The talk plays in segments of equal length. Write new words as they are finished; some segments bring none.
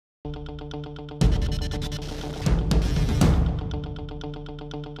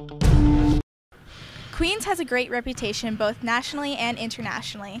Queens has a great reputation both nationally and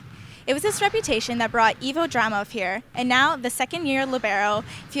internationally. It was this reputation that brought Ivo Dramov here, and now the second-year libero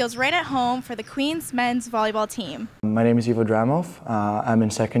feels right at home for the Queens men's volleyball team. My name is Ivo Dramov. I'm in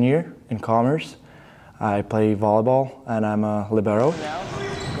second year in Commerce. I play volleyball and I'm a libero.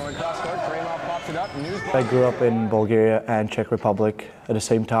 I grew up in Bulgaria and Czech Republic at the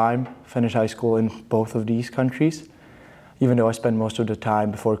same time, finished high school in both of these countries, even though I spent most of the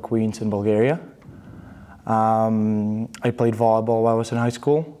time before Queens in Bulgaria. I played volleyball while I was in high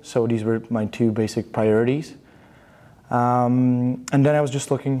school, so these were my two basic priorities. And then I was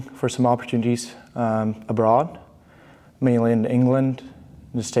just looking for some opportunities abroad, mainly in England,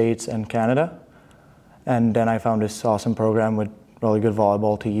 the States, and Canada. And then I found this awesome program with a really good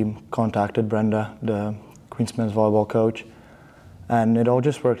volleyball team, contacted Brenda, the Queens men's volleyball coach, and it all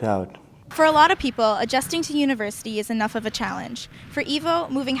just worked out. For a lot of people, adjusting to university is enough of a challenge. For Ivo,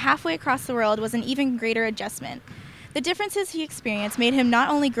 moving halfway across the world was an even greater adjustment. The differences he experienced made him not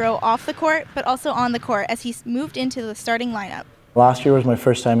only grow off the court, but also on the court as he moved into the starting lineup. Last year was my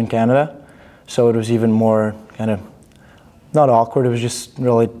first time in Canada, so it was even more kind of, not awkward, it was just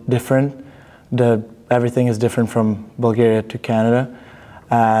really different. Everything is different from Bulgaria to Canada,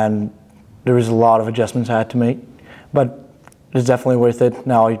 and there was a lot of adjustments I had to make, but it's definitely worth it.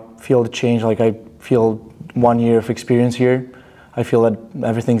 Now I feel the change, like I feel 1 year of experience here. I feel that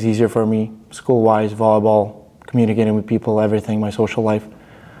everything's easier for me, school-wise, volleyball, communicating with people, everything, my social life.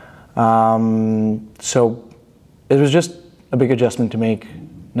 So it was just a big adjustment to make.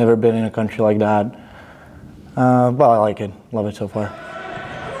 Never been in a country like that. But I like it, love it so far.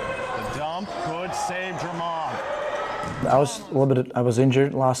 The dump, good save, Dramov. I was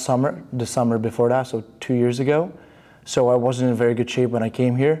injured last summer, the summer before that, so 2 years ago. So I wasn't in very good shape when I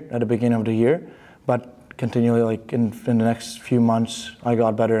came here at the beginning of the year, but continually, like in the next few months, I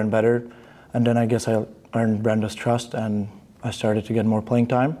got better and better, and then I guess I earned Brenda's trust and I started to get more playing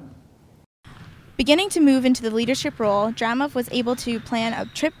time. Beginning to move into the leadership role, Dramov was able to plan a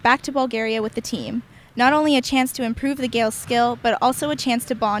trip back to Bulgaria with the team. Not only a chance to improve the Gales' skill, but also a chance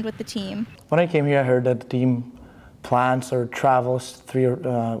to bond with the team. When I came here, I heard that the team plans or travels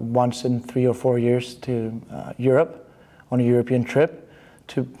once in 3 or 4 years to Europe, on a European trip,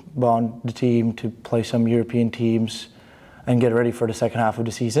 to bond the team, to play some European teams and get ready for the second half of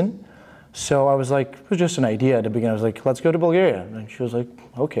the season. So I was like, it was just an idea at the beginning. I was like, let's go to Bulgaria. And she was like,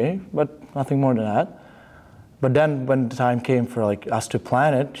 okay, but nothing more than that. But then when the time came for like us to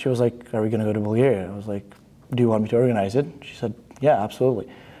plan it, she was like, are we gonna go to Bulgaria? I was like, do you want me to organize it? She said, yeah, absolutely.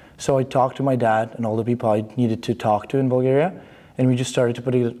 So I talked to my dad and all the people I needed to talk to in Bulgaria, and we just started to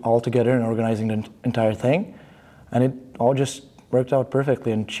put it all together and organizing the entire thing. And it all just worked out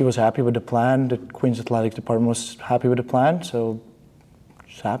perfectly, and she was happy with the plan. The Queen's Athletic Department was happy with the plan, so it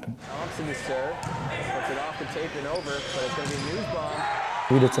just happened. Thompson to serve, puts it off the tape and over, but it's going to be a news bomb.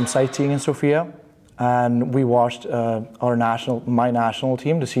 We did some sightseeing in Sofia, and we watched my national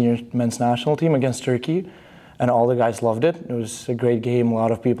team, the senior men's national team, against Turkey, and all the guys loved it. It was a great game, a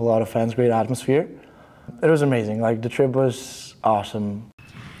lot of people, a lot of fans, great atmosphere. It was amazing. Like, the trip was awesome.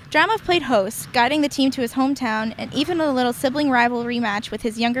 Dramov played host, guiding the team to his hometown and even a little sibling rivalry match with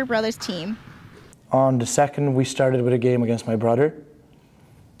his younger brother's team. On the second, we started with a game against my brother.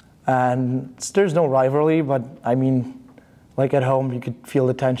 And there's no rivalry, but I mean, like at home, you could feel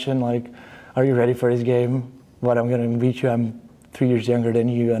the tension, like, are you ready for this game? What, I'm going to beat you, I'm 3 years younger than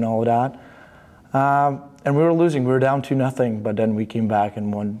you and all that. And we were losing, we were down 2-0, but then we came back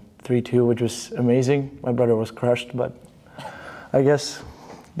and won 3-2, which was amazing. My brother was crushed, but I guess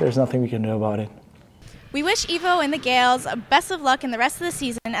there's nothing we can do about it. We wish Ivo and the Gales best of luck in the rest of the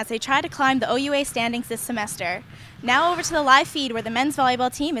season as they try to climb the OUA standings this semester. Now over to the live feed where the men's volleyball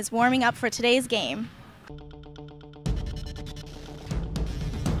team is warming up for today's game.